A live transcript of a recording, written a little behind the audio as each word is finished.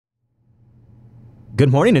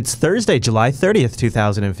Good morning. It's Thursday, July 30th,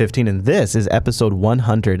 2015, and this is episode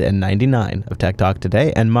 199 of Tech Talk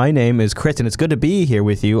Today. And my name is Chris, and it's good to be here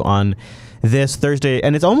with you on this Thursday.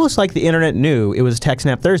 And it's almost like the internet knew it was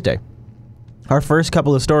TechSnap Thursday. Our first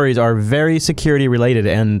couple of stories are very security related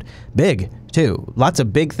and big, too. Lots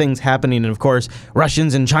of big things happening, and of course,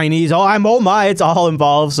 Russians and Chinese, oh my, it's all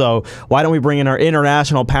involved. So why don't we bring in our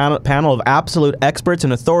international panel of absolute experts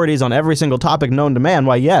and authorities on every single topic known to man?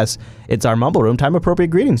 Why, yes, it's our Mumble Room. Time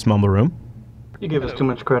appropriate greetings, Mumble Room. You give us too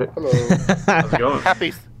much credit. Hello. How's it going?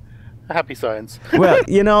 Happy science. Well,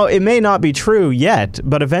 you know, it may not be true yet,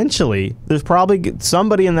 but eventually, there's probably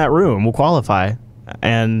somebody in that room will qualify.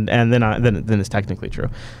 And then it's technically true.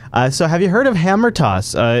 So have you heard of Hammer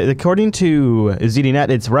Toss? According to ZDNet,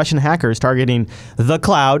 it's Russian hackers targeting the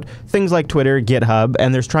cloud, things like Twitter, GitHub,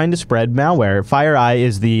 and they're trying to spread malware. FireEye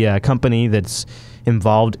is the company that's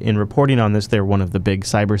involved in reporting on this. They're one of the big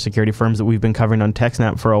cybersecurity firms that we've been covering on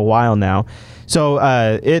TechSnap for a while now. So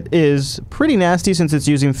it is pretty nasty since it's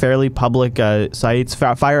using fairly public sites.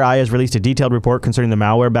 FireEye has released a detailed report concerning the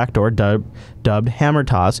malware backdoor dubbed Hammer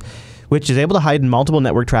Toss, which is able to hide in multiple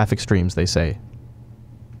network traffic streams, they say.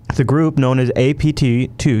 The group, known as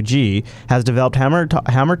APT2G, has developed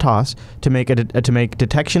Hammer Toss to make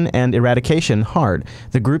detection and eradication hard.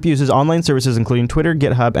 The group uses online services including Twitter,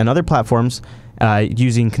 GitHub, and other platforms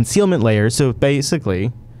using concealment layers. So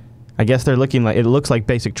basically, I guess they're looking like, it looks like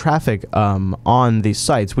basic traffic on these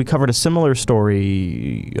sites. We covered a similar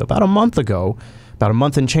story about a month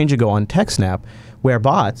and change ago on TechSnap, where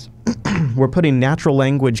bots were putting natural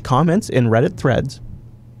language comments in Reddit threads,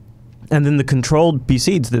 and then the controlled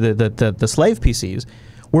PCs, the slave PCs,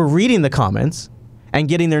 were reading the comments and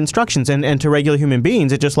getting their instructions. And to regular human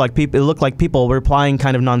beings, it looked like people were replying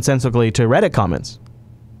kind of nonsensically to Reddit comments.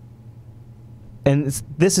 And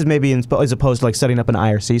this is maybe as opposed to like setting up an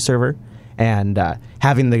IRC server and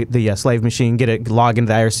having the slave machine log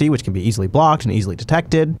into the IRC, which can be easily blocked and easily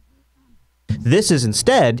detected. This is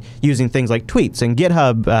instead using things like tweets and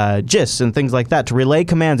GitHub GIFs and things like that to relay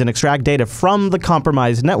commands and extract data from the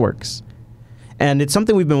compromised networks. And it's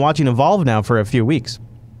something we've been watching evolve now for a few weeks.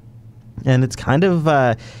 And it's kind of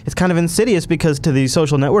insidious because to these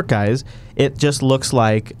social network guys, it just looks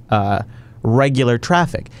like regular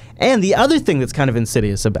traffic. And the other thing that's kind of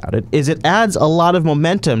insidious about it is it adds a lot of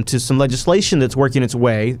momentum to some legislation that's working its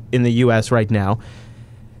way in the US right now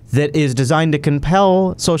that is designed to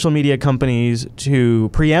compel social media companies to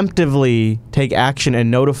preemptively take action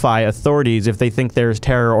and notify authorities if they think there's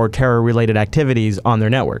terror or terror-related activities on their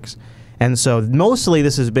networks. And so mostly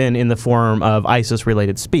this has been in the form of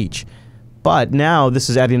ISIS-related speech. But now this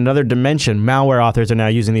is adding another dimension. Malware authors are now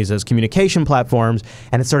using these as communication platforms,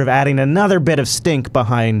 and it's sort of adding another bit of stink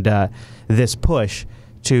behind this push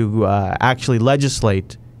to actually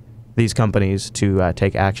legislate these companies to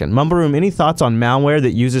take action. Mumble Room, any thoughts on malware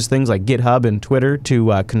that uses things like GitHub and Twitter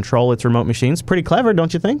to control its remote machines? Pretty clever,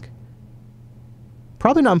 don't you think?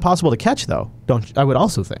 Probably not impossible to catch, though. I would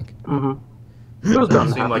also think. Mm-hmm. It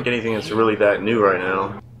doesn't seem like anything that's really that new right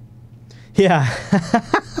now. Yeah.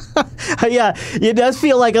 Yeah, it does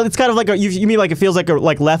feel like it's kind of like you mean like it feels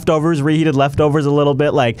like leftovers, reheated leftovers a little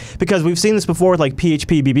bit, like because we've seen this before with like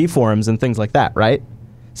PHP BB forums and things like that, right?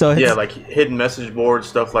 So yeah, like hidden message boards,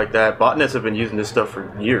 stuff like that. Botnets have been using this stuff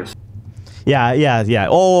for years. Yeah.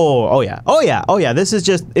 Oh yeah. This is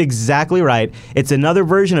just exactly right. It's another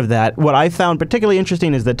version of that. What I found particularly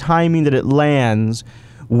interesting is the timing that it lands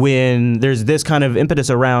when there's this kind of impetus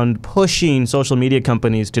around pushing social media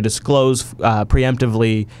companies to disclose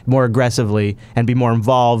preemptively, more aggressively, and be more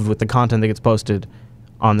involved with the content that gets posted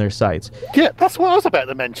on their sites. Yeah, that's what I was about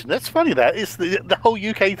to mention. That's funny. That it's the whole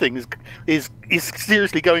UK thing is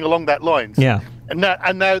seriously going along that lines. Yeah, and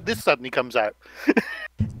now this suddenly comes out.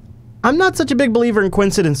 I'm not such a big believer in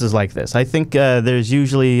coincidences like this. I think there's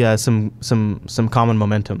usually some common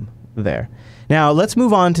momentum there. Now let's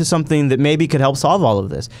move on to something that maybe could help solve all of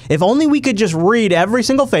this. If only we could just read every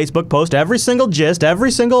single Facebook post, every single gist,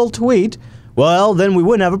 every single tweet. Well, then we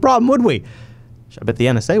wouldn't have a problem, would we? I bet the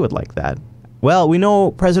NSA would like that. Well, we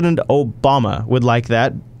know President Obama would like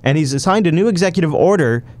that, and he's assigned a new executive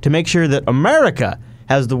order to make sure that America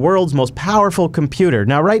has the world's most powerful computer.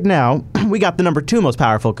 Now, right now, we got the number 2 most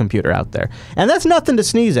powerful computer out there, and that's nothing to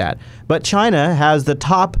sneeze at. But China has the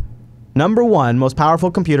top number 1 most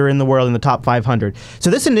powerful computer in the world in the top 500. So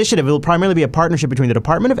this initiative will primarily be a partnership between the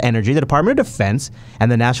Department of Energy, the Department of Defense,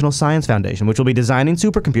 and the National Science Foundation, which will be designing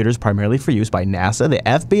supercomputers primarily for use by NASA, the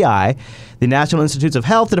FBI, the National Institutes of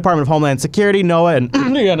Health, the Department of Homeland Security, NOAA, and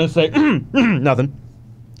the NSA. Nothing.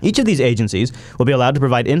 Each of these agencies will be allowed to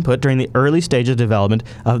provide input during the early stage of development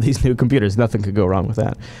of these new computers. Nothing could go wrong with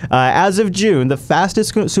that. As of June, the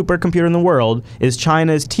fastest supercomputer in the world is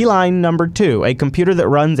China's T-Line number 2, a computer that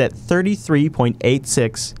runs at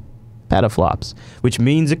 33.86 petaflops, which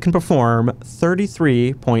means it can perform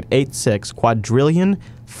 33.86 quadrillion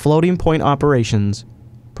floating point operations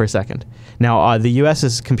per second. Now, the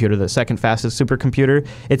U.S.'s computer, the second fastest supercomputer,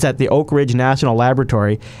 it's at the Oak Ridge National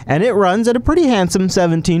Laboratory, and it runs at a pretty handsome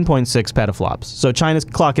 17.6 petaflops. So China's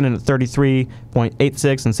clocking in at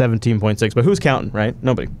 33.86 and 17.6, but who's counting, right?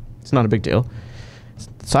 Nobody. It's not a big deal.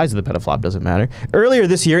 The size of the petaflop doesn't matter. Earlier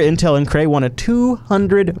this year, Intel and Cray won a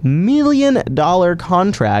 $200 million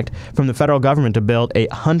contract from the federal government to build a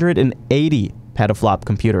 180 petaflop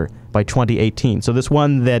computer by 2018. So this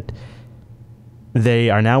one that they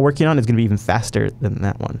are now working on is going to be even faster than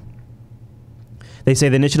that one. They say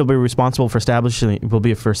the initiative will be responsible for establishing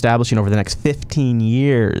over the next 15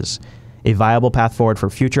 years a viable path forward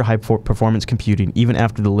for future high-performance computing, even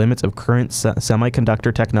after the limits of current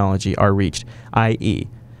semiconductor technology are reached, i.e.,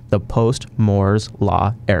 the post-Moore's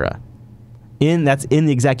Law era. That's in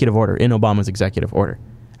the executive order, in Obama's executive order.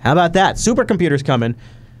 How about that? Supercomputers coming.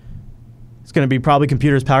 It's going to be probably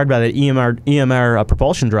computers powered by the EMR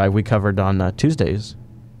propulsion drive we covered on Tuesday's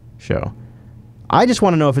show. I just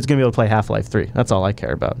want to know if it's going to be able to play Half-Life 3. That's all I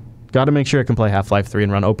care about. Got to make sure it can play Half-Life 3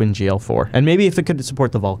 and run OpenGL4. And maybe if it could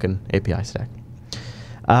support the Vulkan API stack.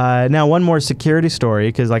 Now, one more security story,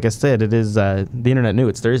 because like I said, it is the internet knew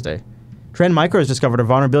it's Thursday. Trend Micro has discovered a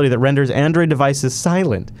vulnerability that renders Android devices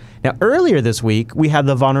silent. Now, earlier this week, we had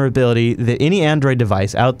the vulnerability that any Android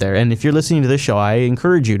device out there, and if you're listening to this show, I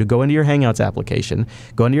encourage you to go into your Hangouts application,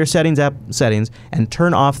 go into your settings, and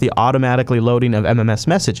turn off the automatically loading of MMS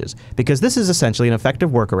messages, because this is essentially an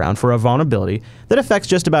effective workaround for a vulnerability that affects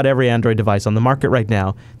just about every Android device on the market right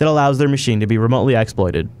now that allows their machine to be remotely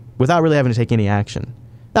exploited without really having to take any action.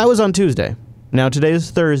 That was on Tuesday. Now, today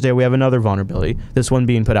is Thursday. We have another vulnerability, this one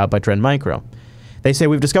being put out by Trend Micro. They say,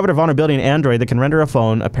 we've discovered a vulnerability in Android that can render a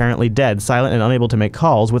phone apparently dead, silent, and unable to make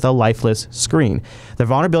calls with a lifeless screen. The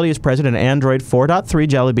vulnerability is present in Android 4.3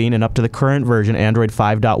 Jelly Bean and up to the current version, Android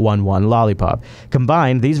 5.11 Lollipop.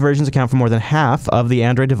 Combined, these versions account for more than half of the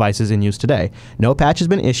Android devices in use today. No patch has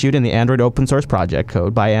been issued in the Android open source project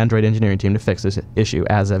code by Android engineering team to fix this issue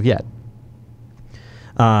as of yet.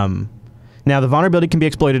 Now, the vulnerability can be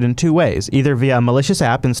exploited in two ways, either via a malicious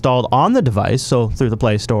app installed on the device, so through the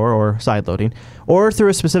Play Store or sideloading, or through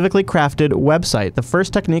a specifically crafted website. The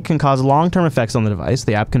first technique can cause long-term effects on the device.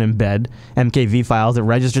 The app can embed MKV files that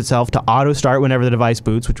register itself to auto-start whenever the device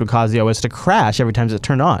boots, which would cause the OS to crash every time it's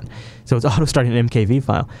turned on. So it's auto-starting an MKV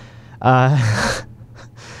file.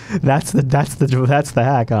 That's the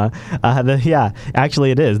hack, huh? Yeah,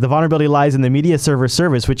 actually it is. The vulnerability lies in the media server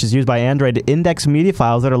service, which is used by Android to index media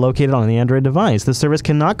files that are located on the Android device. The service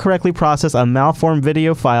cannot correctly process a malformed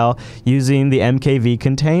video file using the MKV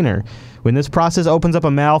container. When this process opens up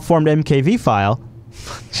a malformed MKV file,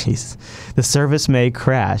 jeez, the service may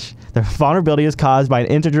crash. The vulnerability is caused by an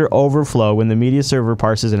integer overflow when the media server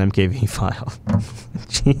parses an MKV file.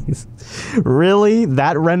 Jeez, really?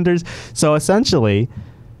 That renders... So essentially...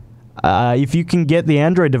 if you can get the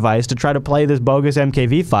Android device to try to play this bogus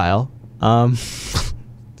MKV file,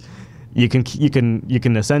 you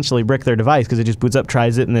can essentially brick their device because it just boots up,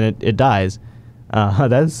 tries it, and then it dies.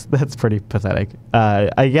 That's pretty pathetic.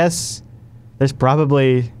 I guess there's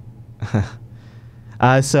probably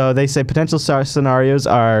so they say potential scenarios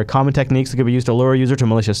are common techniques that could be used to lure a user to a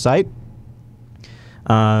malicious site.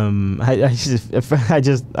 I don't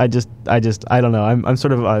know. I'm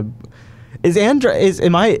sort of.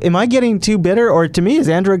 Am I getting too bitter, or to me is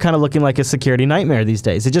Android kind of looking like a security nightmare these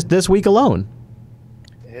days? It's just this week alone.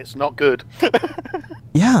 It's not good.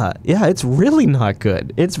 Yeah, it's really not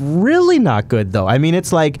good. It's really not good, though. I mean,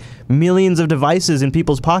 it's like millions of devices in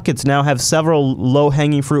people's pockets now have several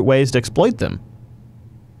low-hanging fruit ways to exploit them,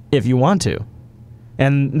 if you want to.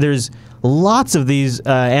 And there's lots of these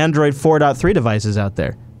Android 4.3 devices out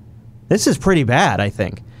there. This is pretty bad, I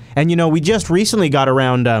think. And, you know, we just recently got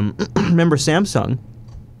around, remember Samsung?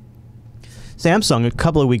 Samsung, a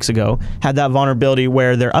couple of weeks ago, had that vulnerability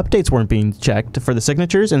where their updates weren't being checked for the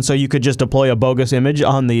signatures, and so you could just deploy a bogus image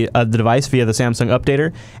on the device via the Samsung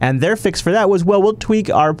updater. And their fix for that was, well, we'll tweak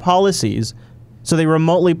our policies. So they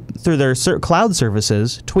remotely, through their cloud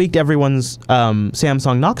services, tweaked everyone's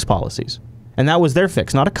Samsung Knox policies. And that was their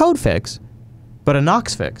fix. Not a code fix, but a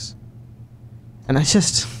Knox fix. And I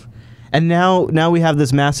just... And now we have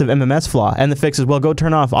this massive MMS flaw, and the fix is, well, go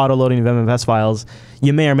turn off auto-loading of MMS files.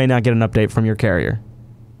 You may or may not get an update from your carrier.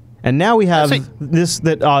 And now we have this,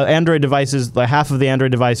 that Android devices, like half of the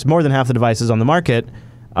Android device, more than half the devices on the market,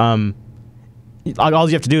 All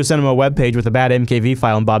you have to do is send them a web page with a bad MKV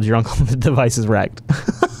file, and Bob's your uncle. The device is wrecked.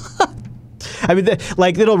 I mean,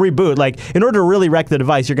 like, it'll reboot. Like, in order to really wreck the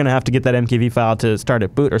device, you're going to have to get that MKV file to start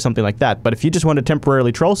at boot or something like that. But if you just want to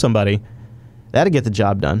temporarily troll somebody, that'll get the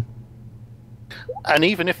job done. And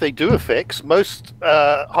even if they do a fix, most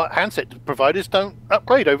handset providers don't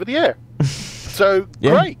upgrade over the air. So,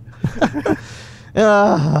 great.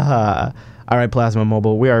 All right, Plasma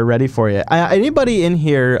Mobile, we are ready for you. Anybody in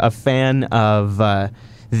here a fan of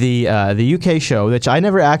the UK show, which I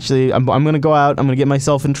never actually, I'm going to go out, I'm going to get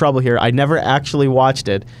myself in trouble here. I never actually watched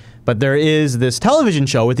it, but there is this television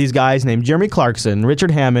show with these guys named Jeremy Clarkson,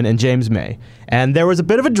 Richard Hammond, and James May. And there was a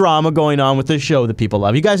bit of a drama going on with this show that people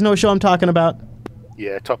love. You guys know what show I'm talking about?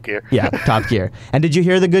 Yeah, Top Gear. Yeah, Top Gear. And did you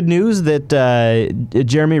hear the good news that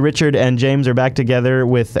Jeremy, Richard, and James are back together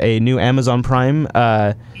with a new Amazon Prime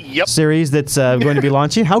series that's going to be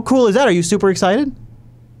launching? How cool is that? Are you super excited?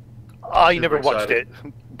 I never watched it,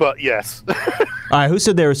 but yes. All right, who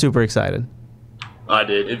said they were super excited? I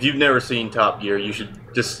did. If you've never seen Top Gear, you should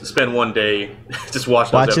just spend one day just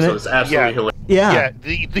watching those episodes. It's absolutely hilarious. Yeah.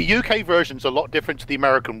 The UK version's a lot different to the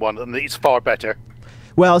American one, and it's far better.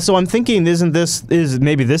 Well, so I'm thinking, maybe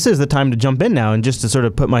this is the time to jump in now and just to sort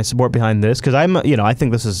of put my support behind this, because I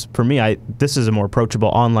think this is, for me, this is a more approachable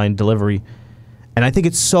online delivery, and I think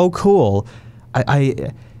it's so cool.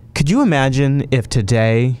 Could you imagine if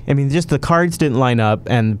today, I mean, just the cards didn't line up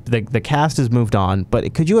and the cast has moved on,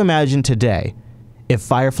 but could you imagine today if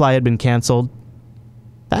Firefly had been canceled?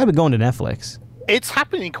 That would be going to Netflix. It's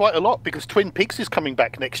happening quite a lot because Twin Peaks is coming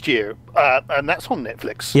back next year, and that's on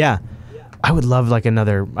Netflix. Yeah. I would love like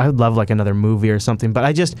another movie or something,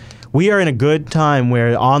 but we are in a good time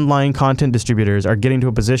where online content distributors are getting to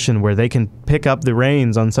a position where they can pick up the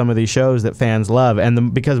reins on some of these shows that fans love,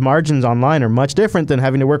 and because margins online are much different than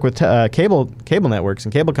having to work with cable networks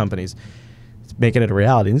and cable companies. It's making it a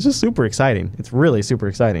reality. It's just super exciting. It's really super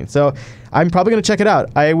exciting. So I'm probably going to check it out.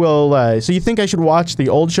 I will. So you think I should watch the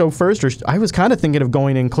old show first, or I was kind of thinking of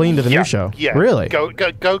going in clean to the new show. Yeah, really. Go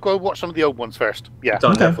watch some of the old ones first. Yeah, it's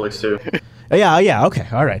on Netflix too. Yeah, okay,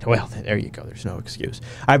 all right. Well, there you go. There's no excuse.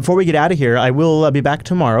 All right, before we get out of here, I will be back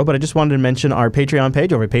tomorrow, but I just wanted to mention our Patreon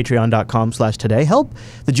page over at patreon.com/today. Help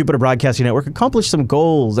the Jupiter Broadcasting Network accomplish some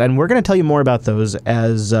goals, and we're going to tell you more about those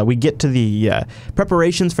as we get to the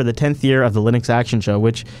preparations for the 10th year of the Linux Action Show,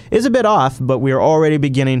 which is a bit off, but we are already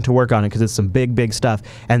beginning to work on it because it's some big, big stuff.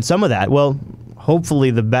 And some of that, well,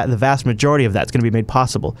 hopefully the vast majority of that's going to be made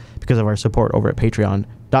possible because of our support over at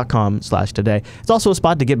patreon.com/today. It's also a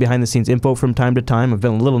spot to get behind the scenes info from time to time. I've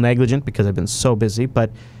been a little negligent because I've been so busy, but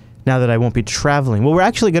now that I won't be traveling, well, we're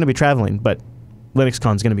actually going to be traveling, but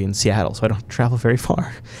LinuxCon's going to be in Seattle, so I don't travel very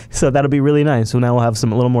far. So that'll be really nice. So now we'll have a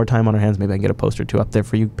little more time on our hands. Maybe I can get a poster or two up there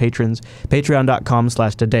for you patrons.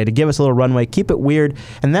 Patreon.com/today to give us a little runway, keep it weird,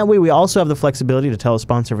 and that way we also have the flexibility to tell a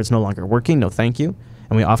sponsor if it's no longer working, no thank you.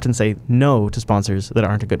 And we often say no to sponsors that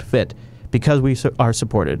aren't a good fit because we are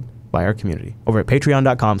supported by our community over at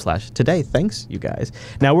patreon.com/today. Thanks, you guys.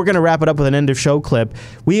 Now we're going to wrap it up with an end of show clip.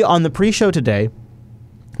 On the pre-show today,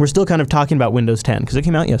 we're still kind of talking about Windows 10 because it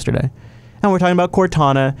came out yesterday. And we're talking about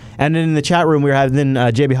Cortana. And in the chat room, we were having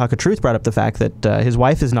JB Hawk of Truth brought up the fact that his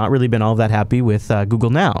wife has not really been all that happy with Google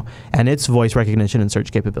Now and its voice recognition and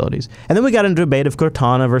search capabilities. And then we got into a debate of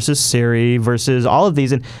Cortana versus Siri versus all of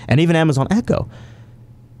these and even Amazon Echo.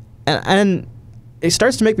 And it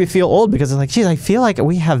starts to make me feel old because it's like, geez, I feel like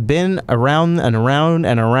we have been around and around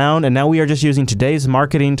and around, and now we are just using today's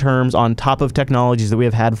marketing terms on top of technologies that we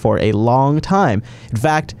have had for a long time. In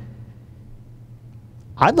fact,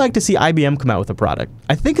 I'd like to see IBM come out with a product.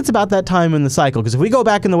 I think it's about that time in the cycle, because if we go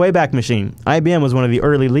back in the Wayback Machine, IBM was one of the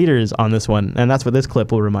early leaders on this one, and that's what this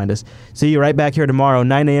clip will remind us. See you right back here tomorrow,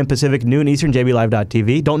 9 a.m. Pacific, noon Eastern,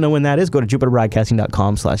 jblive.tv. Don't know when that is? Go to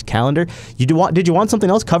jupiterbroadcasting.com/calendar. Did you want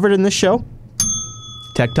something else covered in this show?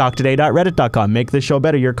 techtalktoday.reddit.com. Make this show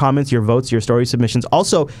better. Your comments, your votes, your story submissions.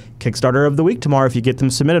 Also, Kickstarter of the Week tomorrow if you get them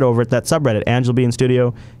submitted over at that subreddit. Angela B in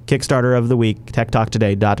studio. Kickstarter of the Week.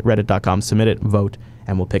 techtalktoday.reddit.com. Submit it, vote,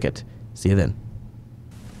 and we'll pick it. See you then.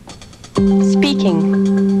 Speaking.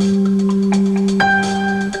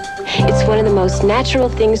 It's one of the most natural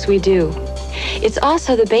things we do. It's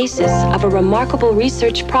also the basis of a remarkable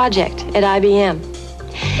research project at IBM.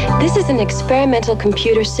 This is an experimental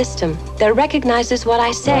computer system that recognizes what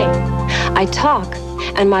I say. I talk,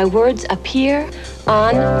 and my words appear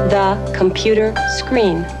on the computer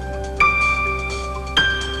screen.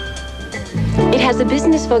 It has a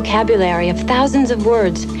business vocabulary of thousands of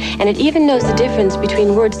words, and it even knows the difference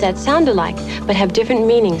between words that sound alike but have different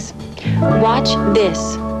meanings. Watch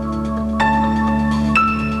this.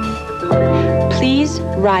 Please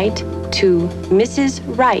write to Mrs.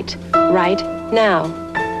 Wright right now.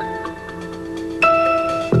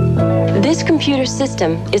 This computer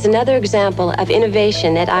system is another example of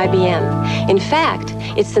innovation at IBM. In fact,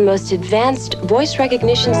 it's the most advanced voice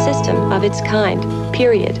recognition system of its kind,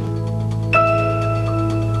 period.